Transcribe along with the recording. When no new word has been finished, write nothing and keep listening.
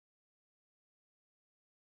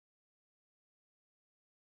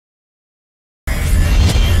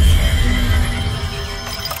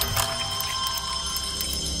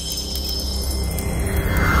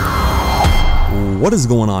What is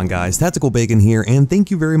going on, guys? Tactical Bacon here, and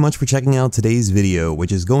thank you very much for checking out today's video,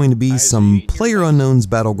 which is going to be some PlayerUnknown's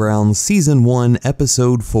Battlegrounds Season 1,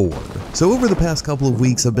 Episode 4. So over the past couple of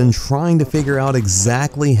weeks, I've been trying to figure out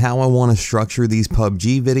exactly how I want to structure these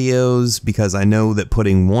PUBG videos, because I know that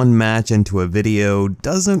putting one match into a video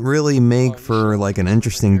doesn't really make for like an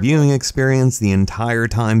interesting viewing experience the entire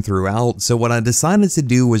time throughout. So what I decided to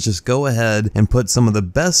do was just go ahead and put some of the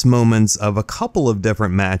best moments of a couple of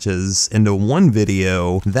different matches into one video.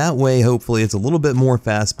 That way, hopefully, it's a little bit more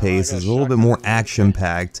fast-paced, it's a little bit more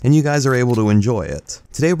action-packed, and you guys are able to enjoy it.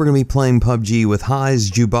 Today, we're going to be playing PUBG with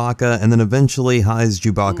Highs, Chewbacca, and then eventually Highs,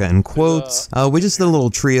 Chewbacca, and Quotes. We just did a little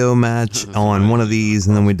trio match on one of these,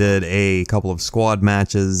 and then we did a couple of squad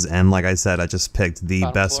matches, and like I said, I just picked the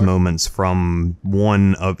best moments from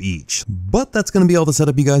one of each. But that's going to be all the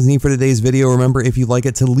setup you guys need for today's video. Remember, if you like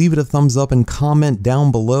it, to leave it a thumbs up and comment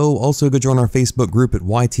down below. Also, go join our Facebook group at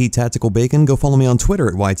YT Tactical Bacon. Go follow me on Twitter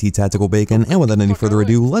at YT Tactical Bacon. And without any further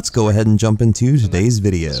ado, let's go ahead and jump into today's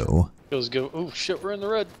video. Let's go. Oh shit, we're in the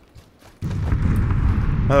red.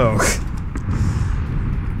 Oh. I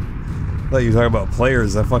thought you were talking about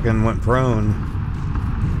players that fucking went prone.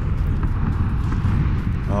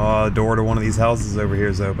 Oh, the door to one of these houses over here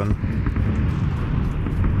is open.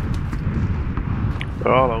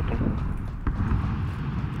 They're all open.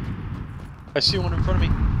 I see one in front of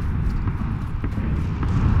me.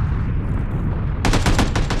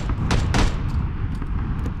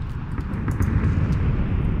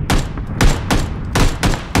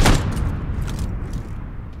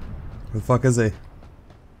 Who the fuck is he?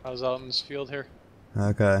 I was out in this field here.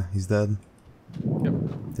 Okay, he's dead. Yep.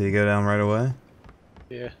 Did he go down right away?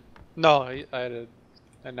 Yeah. No, I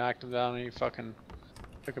knocked him down and he fucking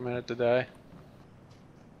took a minute to die.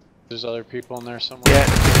 There's other people in there somewhere. Yeah.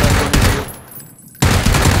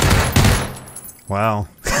 Wow.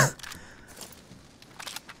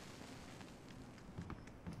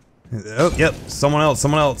 Oh, yep, someone else.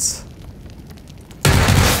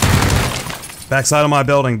 Backside of my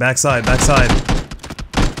building, backside.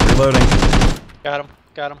 Reloading. Got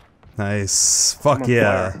him. Nice. Fuck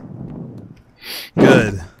yeah.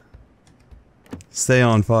 Good. Stay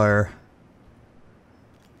on fire.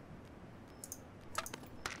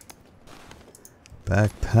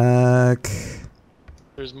 Backpack.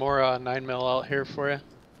 There's more 9mm out here for you.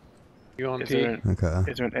 UMP. Okay.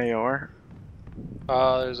 Is there an AR?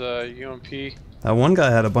 There's a UMP. That one guy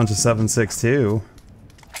had a bunch of 7.62.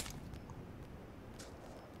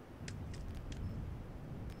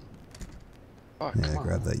 Oh, Yeah,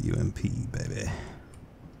 grab that UMP, baby.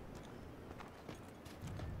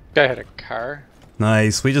 Guy had a car.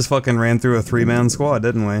 Nice. We just fucking ran through a 3-man squad,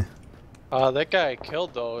 didn't we? That guy I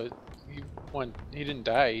killed though. He didn't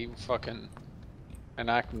die. I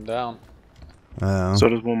knocked him down. Oh. So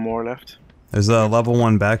there's one more left. There's a level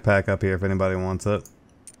 1 backpack up here if anybody wants it.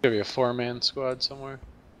 Could be a 4-man squad somewhere.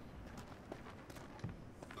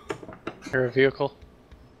 Or a vehicle.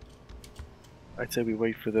 I'd say we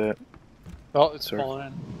wait for the... Oh, it's falling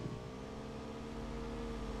in.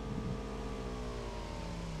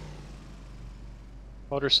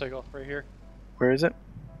 Motorcycle right here. Where is it?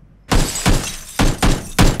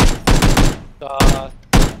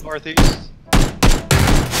 Northeast.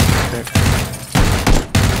 Okay.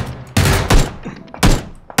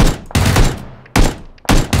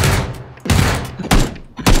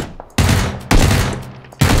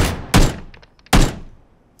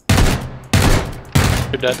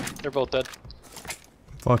 They're dead. They're both dead.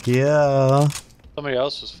 Fuck yeah. Somebody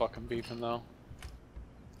else was fucking beefing though.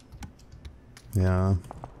 Yeah.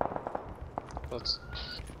 That's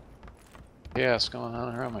chaos going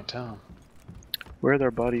on around my town. Where are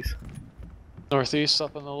their bodies? Northeast,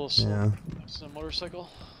 up on the little slope. Yeah. Next to the motorcycle.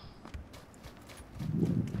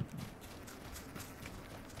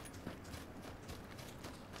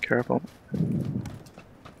 Careful.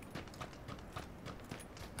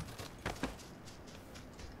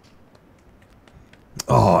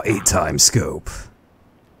 Oh, 8-time scope.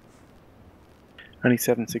 Only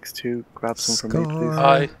 7.62. Grab some from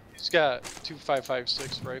me, please. He's got 2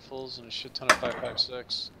 5.56 rifles and a shit ton of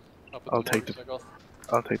 5.56. Up at I'll the take motorcycle.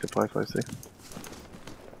 I'll take the 5.56.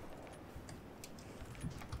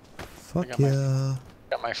 Fuck yeah.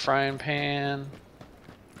 Got my frying pan.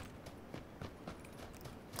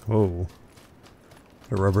 Whoa.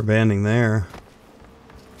 A rubber banding there.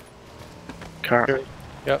 Car. Here.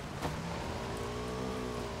 Yep.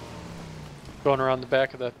 Going around the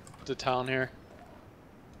back of the town here.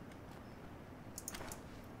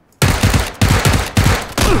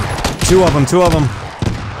 Two of them.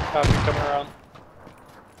 Copy, coming around.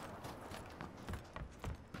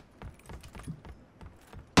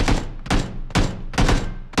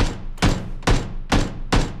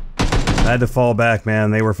 I had to fall back,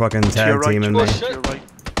 man. They were fucking tag teaming me. Oh, shit. Right.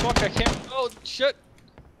 Fuck, I can't. Oh, shit.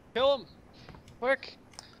 Kill him. Quick.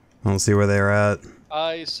 I don't see where they were at.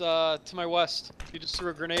 He's to my west. He just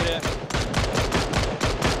threw a grenade at me.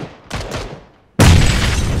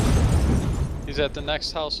 He's at the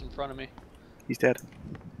next house in front of me. He's dead.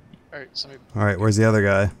 Alright, Alright, where's the other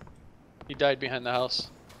guy? He died behind the house.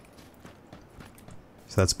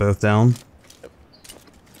 So that's both down? Yep.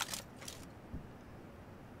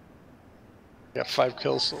 Got 5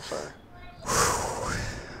 kills so far.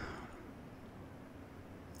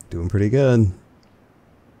 Doing pretty good.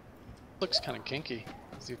 Looks kind of kinky.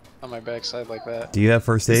 Is he on my backside like that? Do you have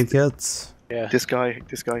first aid kits? Yeah. This guy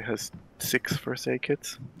has 6 first aid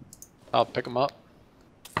kits. I'll pick him up.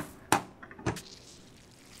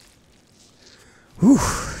 Whew.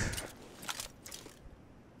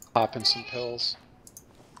 Popping some pills.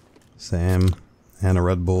 Same. And a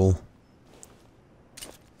Red Bull.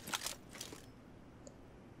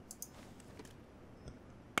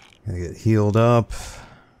 Gotta get healed up.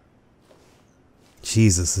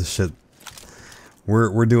 Jesus, this shit.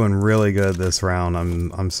 We're doing really good this round.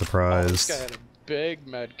 I'm surprised. Oh, this guy had a big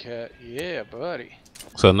med kit. Yeah, buddy.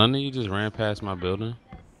 So none of you just ran past my building?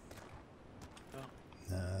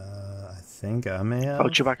 I think I may have. Oh,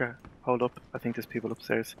 Chewbacca, hold up. I think there's people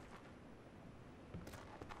upstairs.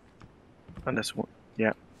 And there's one.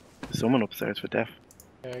 Yeah, there's someone upstairs for death.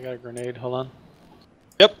 Yeah, I got a grenade. Hold on.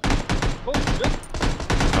 Yep. Oh, shit.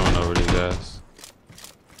 Coming over to you guys.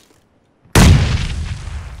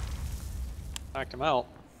 Knocked him out.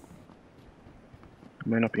 He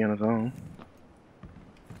might not be on his own.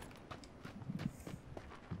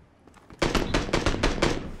 Did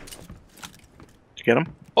you get him?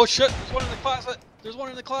 Oh shit! There's one in the closet! There's one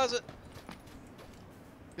in the closet!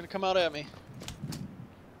 He's gonna come out at me.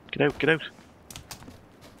 Get out, get out.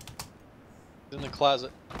 He's in the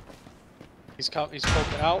closet. He's poking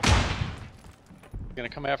out. He's gonna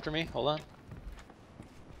come after me. Hold on.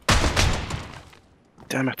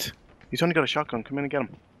 Damn it. He's only got a shotgun. Come in and get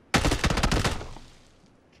him.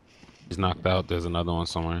 He's knocked out. There's another one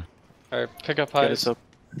somewhere. Alright, pick up Get highs. us up.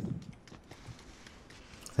 I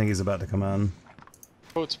think he's about to come on.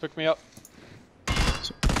 Coats, pick me up.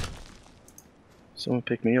 Someone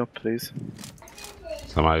pick me up, please.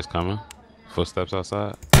 Somebody's coming. Footsteps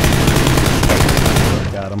outside.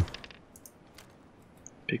 Got him.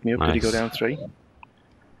 Pick me up. Nice. Did he go down 3?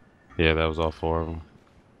 Yeah, that was all 4 of them.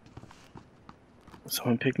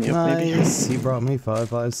 Someone pick me up, maybe? Nice. He brought me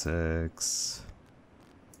 556.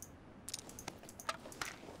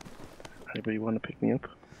 Anybody want to pick me up?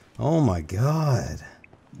 Oh my god.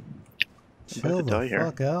 I'm about Chill to die the here.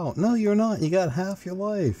 fuck out. No, you're not. You got half your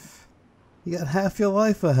life. You got half your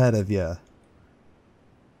life ahead of you.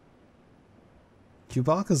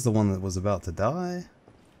 Chewbacca's the one that was about to die.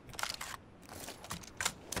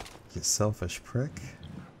 You selfish prick.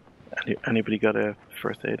 Anybody got a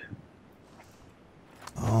first aid?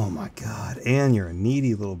 Oh my god. And you're a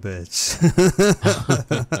needy little bitch.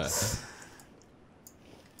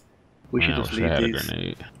 We should Man, just I wish I had leave a these.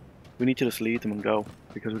 grenade. We need to just leave them and go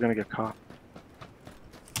because we're gonna get caught.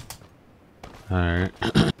 Alright.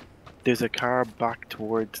 There's a car back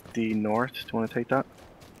towards the north. Do you want to take that?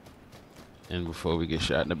 And before we get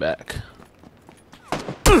shot in the back.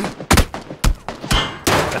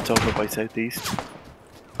 That's over by southeast.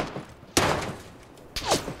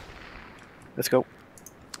 Let's go.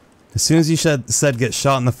 As soon as you said get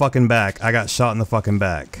shot in the fucking back, I got shot in the fucking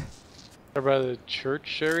back. They're by the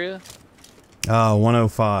church area?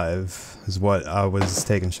 105 is what I was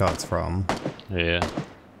taking shots from. Yeah.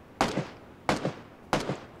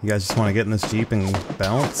 You guys just want to get in this Jeep and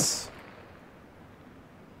bounce?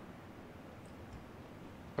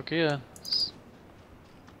 Okay, yeah.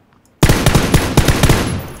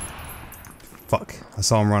 Fuck. I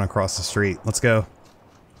saw him run across the street. Let's go.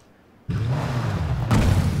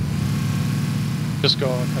 Just go,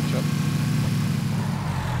 I'll catch up.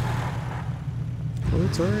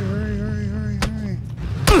 Let's hurry, hurry, hurry, hurry, hurry.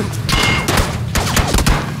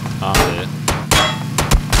 I'm dead.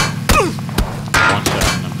 One shot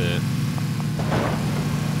and I'm dead.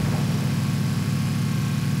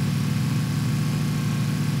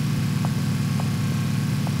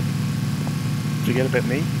 Did you get a bit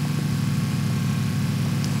me?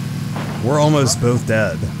 We're almost both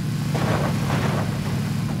dead.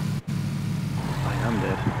 I am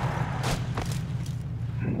dead.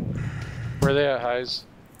 Where are they at, highs?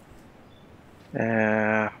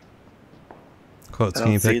 Quotes, I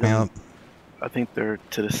can you don't see pick me them. up? I think they're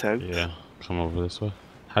to the south. Yeah. Come over this way.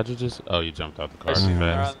 How'd you just... Oh, you jumped out the car I see too them.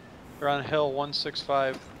 fast. They're on hill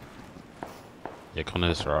 165. Yeah, come to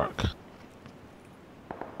this rock.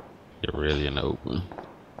 They're really in the open.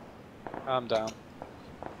 I'm down.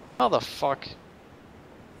 How the fuck?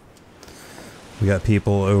 We got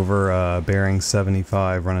people over bearing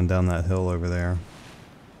 75 running down that hill over there.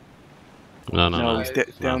 No.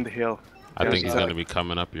 He's down the hill. I think he's gonna be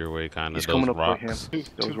coming up your way, kind of. He's Those coming up by rocks. him. Two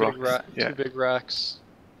Those big rocks. Yeah. two big rocks.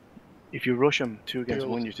 If you rush him 2 against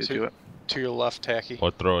 1, you should do it. To your left, Tacky.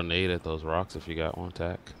 Or throw a nade at those rocks if you got one,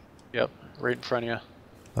 Tack. Yep, right in front of you.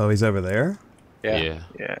 Oh, he's over there? Yeah.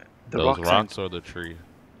 Yeah. The Those rocks rocks or the tree?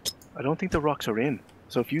 I don't think the rocks are in.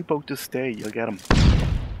 So if you both just stay, you'll get them.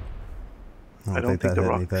 I don't think that the hit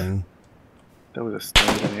rocks. anything. That was a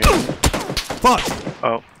stone in here. Fuck!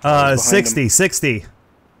 Oh. 60.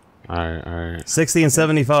 Alright. 60 and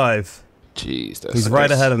 75. Jeez, that's He's right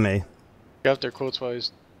ahead of me. Get out there quotes while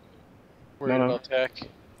he's worried No. about Tack.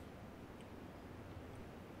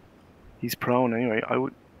 He's prone anyway.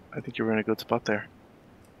 I think you're in a good spot there.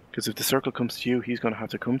 Because if the circle comes to you, he's going to have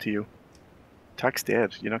to come to you. Tack's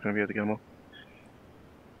dead. You're not going to be able to get him up.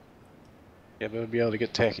 Yeah, but we'll be able to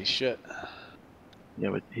get Tacky's shit. Yeah,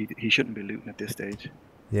 but he shouldn't be looting at this stage.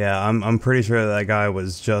 Yeah, I'm pretty sure that guy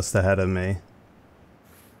was just ahead of me.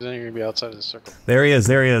 Then you're gonna be outside of the circle. There he is.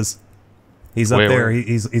 He's up Where, there. where?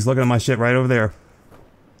 He's looking at my shit right over there.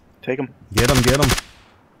 Take him. Get him.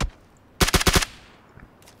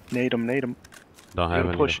 Nade him. Don't You have gotta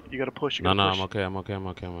any. push. You gotta push. No, I'm okay. I'm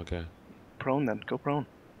okay. Prone then. Go prone.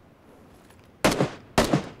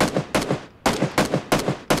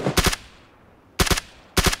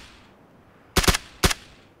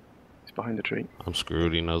 He's behind the tree. I'm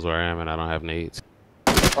screwed. He knows where I am, and I don't have nades.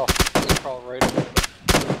 Crawl right over there.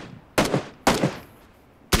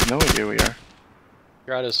 He's no idea where we are.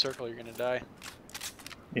 You're out of the circle, you're gonna die.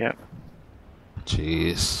 Yeah.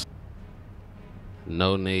 Jeez.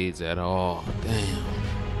 No nades at all. Damn.